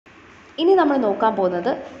ഇനി നമ്മൾ നോക്കാൻ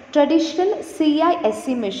പോകുന്നത് ട്രഡീഷണൽ CISC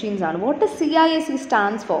മെഷീൻസ് ആണ്. What CISC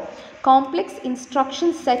stands for? Complex instruction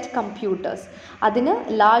set computers. അതിന്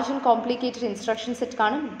large and complicated instruction set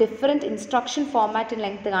കാണും, different instruction format and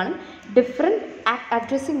length കാണും, ഡിഫറെൻറ്റ്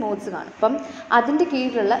അഡ്രസ്സിങ് മോഡ്സ് കാണും. അപ്പം അതിൻ്റെ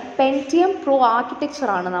കീഴിലുള്ള Pentium Pro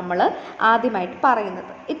ആർക്കിടെക്ചറാണ് നമ്മൾ ആദ്യമായിട്ട്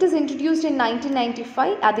പറയുന്നത്. It is introduced in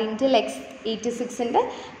 1995. അത് Intel X86ൻ്റെ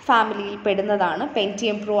ഫാമിലിയിൽ പെടുന്നതാണ്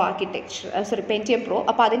Pentium Pro architecture. Pentium Pro.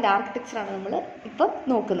 അപ്പോൾ അതിൻ്റെ ആർക്കിടെക്ചറാണ് നമ്മൾ ഇപ്പം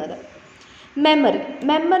നോക്കുന്നത്.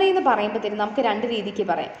 മെമ്മറി എന്ന് പറയുമ്പോഴത്തേനും നമുക്ക് രണ്ട് രീതിക്ക്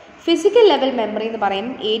പറയാം. ഫിസിക്കൽ ലെവൽ മെമ്മറി എന്ന്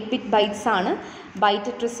പറയുമ്പോൾ 8-bit ബൈറ്റ്സ് ആണ്,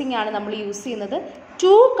 ബൈറ്റ് അഡ്രസ്സിംഗ് ആണ് നമ്മൾ യൂസ് ചെയ്യുന്നത്.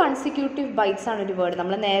 2 കൺസിക്യൂട്ടീവ് ബൈറ്റ്സ് ആണ് ഒരു വേർഡ്.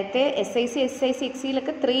 നമ്മൾ നേരത്തെ SIC,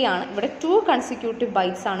 XCയിലൊക്കെ 3 ആണ്, ഇവിടെ 2 കൺസിക്യൂട്ടീവ്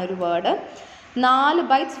ബൈറ്റ്സ് ആണ് ഒരു word. 4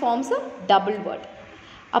 bytes forms double word.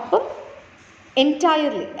 അപ്പം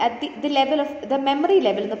entirely at the level of the memory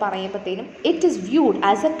level എന്ന് പറയുമ്പോഴത്തേനും it is viewed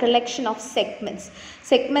as A collection of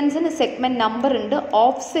സെഗ്മെൻറ്റ്സിന് segment number ഉണ്ട്,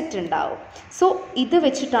 ഓഫ്സെറ്റ് ഉണ്ടാവും. സോ ഇത്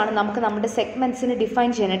വെച്ചിട്ടാണ് നമുക്ക് നമ്മുടെ സെഗ്മെൻറ്റ്സിന് ഡിഫൈൻ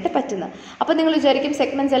ചെയ്യാനായിട്ട് പറ്റുന്നത്. അപ്പോൾ നിങ്ങൾ വിചാരിക്കും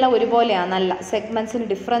സെഗ്മെൻറ്റ്സ് എല്ലാം ഒരുപോലെയാണല്ല. സെഗ്മെൻറ്റ്സിന്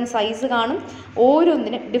ഡിഫറെൻറ്റ് സൈസ് കാണും,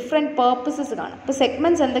 ഓരോന്നിന് ഡിഫറെൻറ്റ് പേർപ്പസസ് കാണും. അപ്പോൾ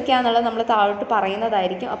സെഗ്മെൻറ്റ്സ് എന്തൊക്കെയാണെന്നുള്ളത് നമ്മൾ താഴോട്ട്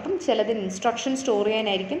പറയുന്നതായിരിക്കും. അപ്പം ചിലതിന് ഇൻസ്ട്രക്ഷൻ സ്റ്റോർ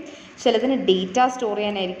ചെയ്യാനായിരിക്കും, ചിലതിന് ഡേറ്റ സ്റ്റോർ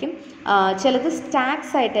ചെയ്യാനായിരിക്കും, ചിലത്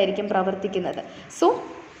സ്റ്റാക്സ് ആയിട്ടായിരിക്കും പ്രവർത്തിക്കുന്നത്. സോ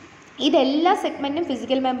ഇതെല്ലാ സെഗ്മെൻറ്റും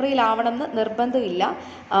ഫിസിക്കൽ മെമ്മറിയിലാവണം എന്ന് നിർബന്ധമില്ല.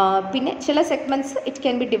 പിന്നെ ചില segments it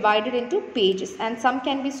can be divided in to pages and some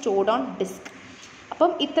can be stored on disk.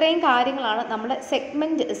 അപ്പം ഇത്രയും കാര്യങ്ങളാണ് നമ്മുടെ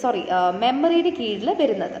മെമ്മറിയുടെ കീഴിൽ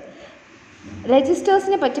വരുന്നത്.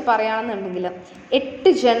 രജിസ്റ്റേഴ്സിനെ പറ്റി പറയുകയാണെന്നുണ്ടെങ്കിൽ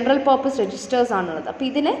 8 ജനറൽ പർപ്പസ് രജിസ്റ്റേഴ്സ് ആണുള്ളത്. അപ്പോൾ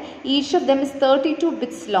ഇതിന് each of them is 32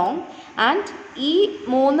 bits long. And ഈ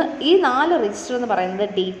 4 രജിസ്റ്റർ എന്ന് പറയുന്നത്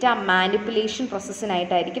ഡേറ്റ മാനിപ്പുലേഷൻ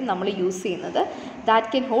പ്രോസസ്സിനായിട്ടായിരിക്കും നമ്മൾ യൂസ് ചെയ്യുന്നത്.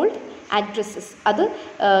 That can hold addresses. അത്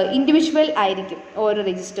ഇൻഡിവിജ്വൽ ആയിരിക്കും ഓരോ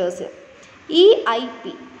രജിസ്റ്റേഴ്സ്. ഈ IP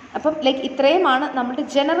അപ്പം ഇത്രയുമാണ് നമ്മുടെ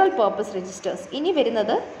ജനറൽ പർപ്പസ് രജിസ്റ്റേഴ്സ്. ഇനി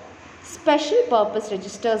വരുന്നത് സ്പെഷ്യൽ പർപ്പസ്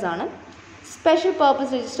രജിസ്റ്റേഴ്സ് ആണ്. സ്പെഷ്യൽ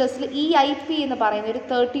പർപ്പസ് രജിസ്റ്റേഴ്സിൽ ഈ IP എന്ന് പറയുന്ന ഒരു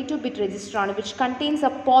 32-bit രജിസ്റ്ററാണ് which contains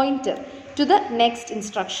A pointer to the next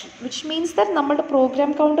instruction, which means that നമ്മുടെ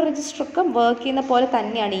പ്രോഗ്രാം കൗണ്ടർ രജിസ്റ്ററൊക്കെ വർക്ക് ചെയ്യുന്ന പോലെ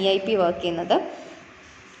തന്നെയാണ് ഈ IP വർക്ക് ചെയ്യുന്നത്.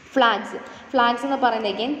 ഫ്ലാഗ്സ് എന്ന്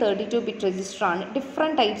പറയുന്നത് again 32-bit രജിസ്റ്ററാണ്.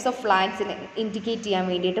 Different types of ഫ്ലാഗ്സിനെ indicate ചെയ്യാൻ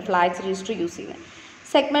വേണ്ടിയിട്ട് ഫ്ലാഗ്സ് രജിസ്റ്റർ യൂസ് ചെയ്യുന്നത്.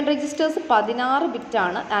 സെഗ്മെൻറ്റ് രജിസ്റ്റേഴ്സ് 16 bit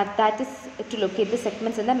ആണ്. That is to locate the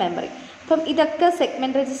segments in the memory. അപ്പം ഇതൊക്കെ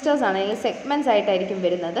സെഗ്മെൻറ്റ് രജിസ്റ്റേഴ്സ് ആണ്, അല്ലെങ്കിൽ സെഗ്മെൻറ്റ്സ് ആയിട്ടായിരിക്കും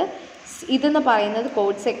വരുന്നത്. ഇതെന്ന് പറയുന്നത്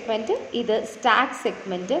കോഡ് സെഗ്മെൻറ്റ്, ഇത് സ്റ്റാക്ക്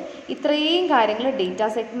സെഗ്മെൻറ്റ്. ഇത്രയും കാര്യങ്ങൾ ഡേറ്റ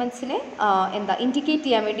സെഗ്മെൻറ്റ്സിനെ ഇൻഡിക്കേറ്റ്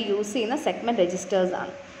ചെയ്യാൻ വേണ്ടി യൂസ് ചെയ്യുന്ന സെഗ്മെൻറ്റ് രജിസ്റ്റേഴ്സ്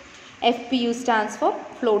ആണ്. FPU stands for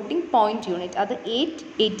floating point unit. അത്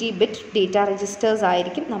 880-bit ഡേറ്റ രജിസ്റ്റേഴ്സ്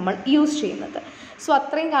ആയിരിക്കും നമ്മൾ യൂസ് ചെയ്യുന്നത്. സോ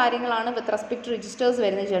അത്രയും കാര്യങ്ങളാണ് വിത്ത് റെസ്പെക്ട് ടു രജിസ്റ്റേഴ്സ്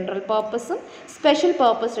വരുന്നത്. ജനറൽ പർപ്പസും സ്പെഷ്യൽ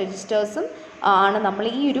പർപ്പസ് രജിസ്റ്റേഴ്സും ആണ് നമ്മൾ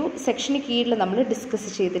ഈ ഒരു സെക്ഷന് കീഴിൽ നമ്മൾ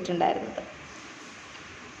ഡിസ്കസ് ചെയ്തിട്ടുണ്ടായിരുന്നത്.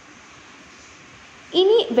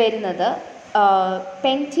 ഇനി വരുന്നത്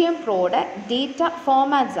Pentium Proയുടെ ഡേറ്റ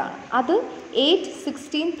ഫോർമാറ്റ്സ് ആണ്. അത് 8,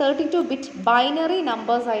 16, 32-bit ബൈനറി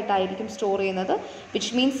നമ്പേഴ്സ് ആയിട്ടായിരിക്കും സ്റ്റോർ ചെയ്യുന്നത്.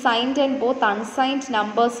 Which means signed and both unsigned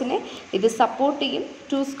നമ്പേഴ്സിനെ ഇത് സപ്പോർട്ട് ചെയ്യും.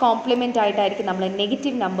 2's കോംപ്ലിമെൻ്റ് ആയിട്ടായിരിക്കും നമ്മൾ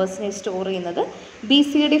നെഗറ്റീവ് നമ്പേഴ്സിനെ സ്റ്റോർ ചെയ്യുന്നത്.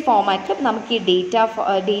 BCD ഫോർമാറ്റിലും നമുക്ക് ഈ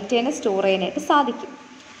ഡേറ്റേനെ സ്റ്റോർ ചെയ്യാനായിട്ട് സാധിക്കും.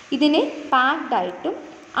 ഇതിനെ പാക്ഡ് ആയിട്ടും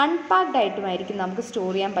അൺപാക്ഡ് ആയിട്ടുമായിരിക്കും നമുക്ക്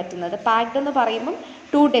സ്റ്റോർ ചെയ്യാൻ പറ്റുന്നത്. പാക്ഡ് എന്ന് പറയുമ്പം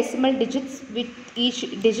 2 decimal digits with each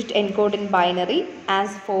digit encoded in binary as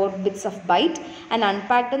 4 bits of byte. And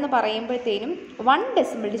unpacked എന്ന് പറയുമ്പോഴത്തേനും 1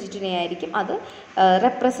 decimal digitനെ ആയിരിക്കും അത്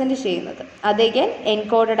റെപ്രസെൻറ്റ് ചെയ്യുന്നത്. അത് again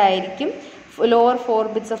എൻകോഡഡ് ആയിരിക്കും. ലോവർ 4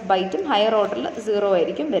 bits of byteഉം ഹയർ ഓർഡറിൽ 0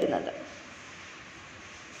 ആയിരിക്കും വരുന്നത്.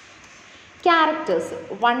 ക്യാരക്ടേഴ്സ്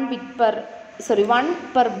 1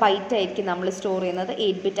 per byte ആയിരിക്കും നമ്മൾ സ്റ്റോർ ചെയ്യുന്നത്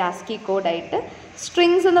 8-bit ASCII കോഡായിട്ട്.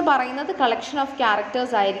 സ്ട്രിങ്സ് എന്ന് പറയുന്നത് കളക്ഷൻ ഓഫ്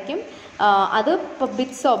ക്യാരക്ടേഴ്സ് ആയിരിക്കും. അത് ഇപ്പോൾ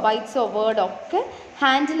ബിറ്റ്സോ ബൈറ്റ്സോ വേർഡോ ഒക്കെ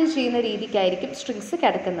ഹാൻഡിൽ ചെയ്യുന്ന രീതിക്കായിരിക്കും സ്ട്രിങ്സ്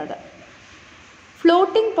കിടക്കുന്നത്.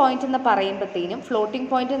 ഫ്ലോട്ടിംഗ് പോയിൻ്റ് എന്ന് പറയുമ്പോഴത്തേനും ഫ്ലോട്ടിംഗ്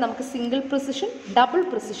പോയിൻ്റ് നമുക്ക് സിംഗിൾ പ്രിസിഷൻ, ഡബിൾ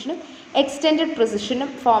പ്രിസിഷനും എക്സ്റ്റെൻഡഡ്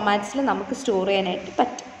പ്രിസിഷനും ഫോർമാറ്റ്സിൽ നമുക്ക് സ്റ്റോർ ചെയ്യാനായിട്ട്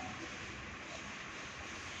പറ്റും.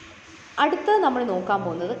 അടുത്ത നമ്മൾ നോക്കാൻ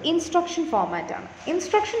പോകുന്നത് ഇൻസ്ട്രക്ഷൻ ഫോർമാറ്റാണ്.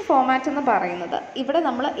 ഇൻസ്ട്രക്ഷൻ ഫോർമാറ്റ് എന്ന് പറയുന്നത് ഇവിടെ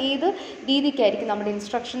നമ്മൾ ഏത് രീതിക്കായിരിക്കും നമ്മുടെ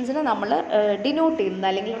ഇൻസ്ട്രക്ഷൻസിനെ നമ്മൾ ഡിനോട്ട് ചെയ്യുന്നത്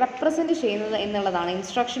അല്ലെങ്കിൽ റെപ്രസെൻറ്റ് ചെയ്യുന്നത് എന്നുള്ളതാണ്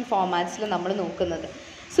ഇൻസ്ട്രക്ഷൻ ഫോർമാറ്റ്സിൽ നമ്മൾ നോക്കുന്നത്.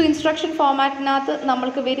 സോ ഇൻസ്ട്രക്ഷൻ ഫോർമാറ്റിനകത്ത്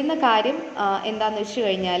നമ്മൾക്ക് വരുന്ന കാര്യം എന്താണെന്ന് വെച്ച്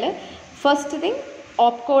കഴിഞ്ഞാൽ ഫസ്റ്റ് തിങ്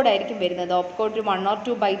ഓപ്പ് കോഡ് ആയിരിക്കും വരുന്നത്. ഓപ്പ് കോഡ് ഒരു 1 or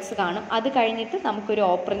 2 ബൈറ്റ്സ് കാണും. അത് കഴിഞ്ഞിട്ട് നമുക്കൊരു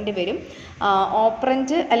ഓപ്പറൻറ്റ് വരും.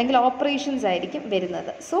 ഓപ്പറൻറ്റ് അല്ലെങ്കിൽ ഓപ്പറേഷൻസ് ആയിരിക്കും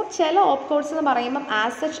വരുന്നത്. സോ ചില ഓപ്പ് കോഡ്സ് എന്ന് പറയുമ്പം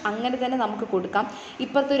ആസ് സച്ച് അങ്ങനെ തന്നെ നമുക്ക് കൊടുക്കാം.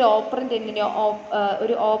 ഇപ്പോഴത്തെ ഒരു ഓപ്പറൻറ്റിൻ്റെയോ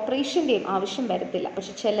ഒരു ഓപ്പറേഷൻ്റെയും ആവശ്യം വരത്തില്ല.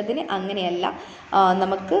 പക്ഷെ ചിലതിന് അങ്ങനെയല്ല,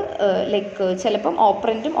 നമുക്ക് ലൈക്ക് ചിലപ്പം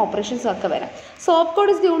ഓപ്പറൻറ്റും ഓപ്പറേഷൻസും ഒക്കെ വരാം. So op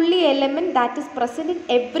code is the only element that is present in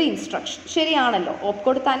every instruction. ശരിയാണല്ലോ, ഓപ്പ്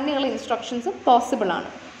കോഡ് തന്നെയുള്ള ഇൻസ്ട്രക്ഷൻസും പോസിബിൾ ആണ്.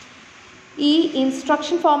 ഈ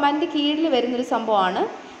ഇൻസ്ട്രക്ഷൻ ഫോമാറ്റിൻ്റെ കീഴിൽ വരുന്നൊരു സംഭവമാണ്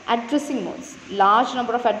addressing modes. Large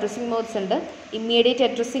number of addressing modes ഉണ്ട്. ഇമ്മീഡിയറ്റ്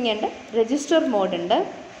അഡ്രസ്സിങ് ഉണ്ട്, രജിസ്റ്റർ മോഡ് ഉണ്ട്.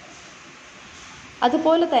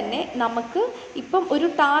 അതുപോലെ തന്നെ നമുക്ക് ഇപ്പം ഒരു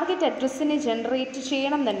ടാർഗറ്റ് അഡ്രസ്സിനെ ജനറേറ്റ്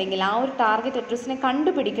ചെയ്യണം എന്നുണ്ടെങ്കിൽ, ആ ഒരു ടാർഗറ്റ് അഡ്രസ്സിനെ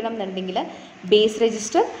കണ്ടുപിടിക്കണം എന്നുണ്ടെങ്കിൽ base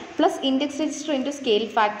register plus index register into scale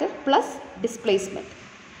factor plus displacement.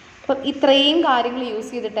 അപ്പം ഇത്രയും കാര്യങ്ങൾ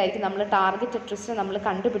യൂസ് ചെയ്തിട്ടായിരിക്കും നമ്മൾ ടാർഗറ്റ് അഡ്രസ്സിനെ നമ്മൾ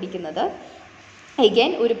കണ്ടുപിടിക്കുന്നത്.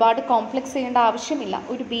 എഗെയിൻ ഒരുപാട് കോംപ്ലക്സ് ചെയ്യേണ്ട ആവശ്യമില്ല,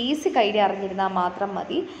 ഒരു ബേസിക് ഐഡിയ അറിഞ്ഞിരുന്നാൽ മാത്രം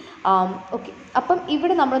മതി. ഓക്കെ, അപ്പം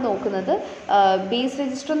ഇവിടെ നമ്മൾ നോക്കുന്നത് ബേസ്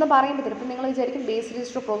രജിസ്റ്റർ എന്ന് പറയുമ്പോൾ ഇപ്പം നിങ്ങൾ വിചാരിക്കും base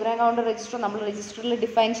register program counter register നമ്മൾ രജിസ്റ്ററിൽ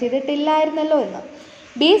ഡിഫൈൻ ചെയ്തിട്ടില്ലായിരുന്നല്ലോ എന്ന്.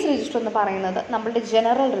 ബേസ് രജിസ്റ്റർ എന്ന് പറയുന്നത് നമ്മളുടെ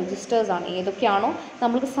ജനറൽ രജിസ്റ്റേഴ്സാണ്. ഏതൊക്കെയാണോ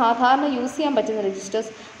നമ്മൾക്ക് സാധാരണ യൂസ് ചെയ്യാൻ പറ്റുന്ന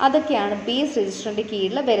രജിസ്റ്റേഴ്സ്, അതൊക്കെയാണ് ബേസ് രജിസ്റ്ററിൻ്റെ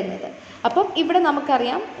കീഴിൽ വരുന്നത്. അപ്പം ഇവിടെ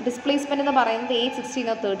നമുക്കറിയാം ഡിസ്പ്ലേസ്മെൻറ്റ് എന്ന് പറയുന്നത് 8,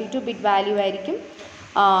 16 or 32 ബിറ്റ് വാല്യൂ ആയിരിക്കും.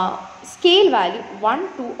 സ്കെയിൽ വാല്യൂ 1,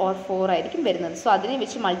 2 or 4 ആയിരിക്കും വരുന്നത്. സോ അതിനെ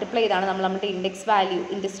വെച്ച് മൾട്ടിപ്ലൈ ചെയ്താണ് നമ്മൾ നമ്മുടെ ഇൻഡെക്സ് വാല്യൂ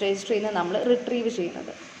ഇൻഡെക്സ് രജിസ്റ്ററിൽ നിന്ന് നമ്മൾ റിട്രീവ്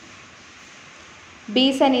ചെയ്യുന്നത്.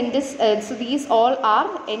 Base and index, so these all are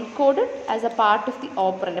encoded as A part of the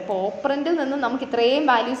operant. അപ്പോൾ ഓപ്പറൻറ്റിൽ നിന്ന് നമുക്ക് ഇത്രയും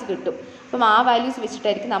വാല്യൂസ് കിട്ടും. അപ്പം ആ വാല്യൂസ്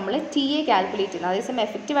വെച്ചിട്ടായിരിക്കും നമ്മൾ TA കാൽക്കുലേറ്റ് ചെയ്യുന്നത്. അതേസമയം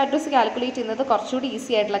എഫക്റ്റീവ് അഡ്രസ്സ് കാൽക്കുലേറ്റ് ചെയ്യുന്നത് കുറച്ചുകൂടി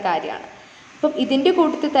ഈസി ആയിട്ടുള്ള കാര്യമാണ്. അപ്പം ഇതിൻ്റെ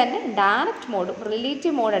കൂട്ടത്തിൽ തന്നെ ഡയറക്റ്റ് മോഡും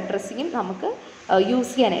റിലേറ്റീവ് മോഡ് അഡ്രസ്സിങ്ങും നമുക്ക്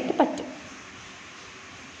യൂസ് ചെയ്യാനായിട്ട് പറ്റും.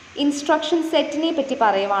 ഇൻസ്ട്രക്ഷൻ സെറ്റിനെ പറ്റി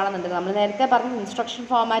പറയുകയാണെന്നുണ്ടെങ്കിൽ നമ്മൾ നേരത്തെ പറഞ്ഞ ഇൻസ്ട്രക്ഷൻ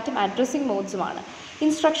ഫോമാറ്റും അഡ്രസ്സിങ് മോഡ്സുമാണ്.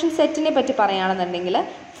 ഇൻസ്ട്രക്ഷൻ സെറ്റിനെ പറ്റി പറയുകയാണെന്നുണ്ടെങ്കിൽ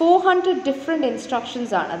 400 ഡിഫറെൻറ്റ്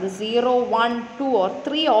ഇൻസ്ട്രക്ഷൻസ് ആണ്. അത് 0, 1, 2 or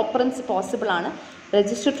 3 ഓപ്പറൻസ് പോസിബിൾ ആണ്.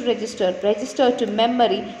 Register to register, register to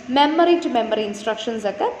memory, memory to memory instructions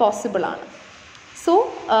ഒക്കെ പോസിബിൾ ആണ്. സോ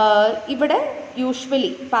ഇവിടെ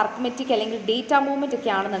യൂഷ്വലി ഇപ്പോൾ അർത്തമെറ്റിക് അല്ലെങ്കിൽ ഡേറ്റ മൂവ്മെൻറ്റ്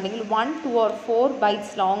ഒക്കെ ആണെന്നുണ്ടെങ്കിൽ 1, 2 or 4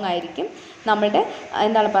 ബൈറ്റ്സ് ലോങ് ആയിരിക്കും നമ്മുടെ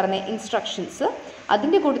എന്താണ് പറയുന്നത് ഇൻസ്ട്രക്ഷൻസ്.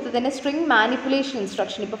 അതിൻ്റെ കൂട്ടത്തിൽ തന്നെ സ്ട്രിങ് മാനിപ്പുലേഷൻ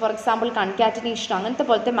ഇൻസ്ട്രക്ഷൻ, ഇപ്പോൾ ഫോർ എക്സാമ്പിൾ കൺകാറ്റനേഷൻ അങ്ങനത്തെ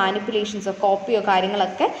പോലത്തെ മാനിപ്പുലേഷൻസോ കോപ്പിയോ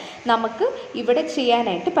കാര്യങ്ങളൊക്കെ നമുക്ക് ഇവിടെ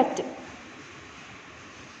ചെയ്യാനായിട്ട് പറ്റും.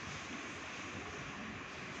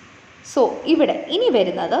 സോ ഇവിടെ ഇനി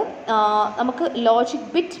വരുന്നത് നമുക്ക്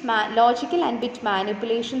ലോജിക്കൽ ആൻഡ് ബിറ്റ്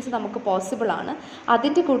മാനിപ്പുലേഷൻസ് നമുക്ക് പോസിബിൾ ആണ്.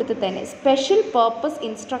 അതിൻ്റെ കൂട്ടത്തിൽ തന്നെ സ്പെഷ്യൽ പർപ്പസ്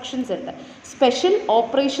ഇൻസ്ട്രക്ഷൻസ് ഉണ്ട്. സ്പെഷ്യൽ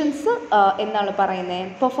ഓപ്പറേഷൻസ് എന്നാണ് പറയുന്നത്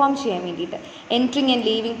പെർഫോം ചെയ്യാൻ വേണ്ടിയിട്ട്. Entering and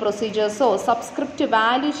living പ്രൊസീജിയേഴ്സോ subscript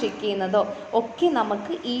value check ചെയ്യുന്നതോ ഒക്കെ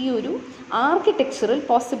നമുക്ക് ഈ ഒരു ആർക്കിടെക്ചറിൽ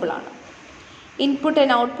പോസിബിൾ ആണ്. ഇൻപുട്ട്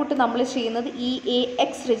ആൻഡ് ഔട്ട്പുട്ട് നമ്മൾ ചെയ്യുന്നത്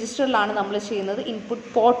EAX രജിസ്റ്ററിലാണ് നമ്മൾ ചെയ്യുന്നത്, ഇൻപുട്ട്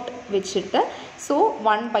പോർട്ട് വെച്ചിട്ട്. സോ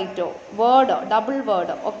 1 ബൈറ്റോ വേർഡോ ഡബിൾ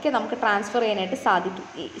വേർഡോ ഒക്കെ നമുക്ക് ട്രാൻസ്ഫർ ചെയ്യാനായിട്ട് സാധിക്കും.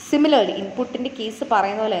 സിമിലർലി ഇൻപുട്ടിൻ്റെ കേസ്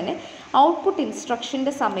പറയുന്ന പോലെ തന്നെ ഔട്ട്പുട്ട്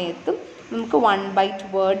ഇൻസ്ട്രക്ഷൻ്റെ സമയത്തും നമുക്ക് 1 ബൈറ്റ്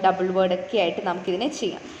വേർഡ് ഡബിൾ വേർഡ് ഒക്കെ ആയിട്ട് നമുക്കിതിനെ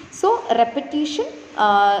ചെയ്യാം. സോ റെപ്പറ്റീഷൻ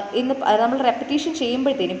നമ്മൾ റെപ്പറ്റീഷൻ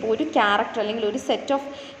ചെയ്യുമ്പോഴത്തേനും ഇപ്പോൾ ഒരു ക്യാരക്ടർ അല്ലെങ്കിൽ ഒരു സെറ്റ് ഓഫ്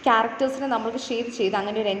ക്യാരക്ടേഴ്സിനെ നമുക്ക് ഷെയർ ചെയ്ത്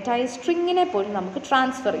അങ്ങനെ ഒരു എൻറ്റയർ സ്ട്രിങ്ങിനെ പോലും നമുക്ക്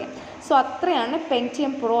ട്രാൻസ്ഫർ ചെയ്യാം. സോ അത്രയാണ്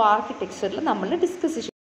പെൻറ്റിയം പ്രോ ആർക്കിടെക്ചറിൽ നമ്മൾ ഡിസ്കസ് ചെയ്യുന്നത്.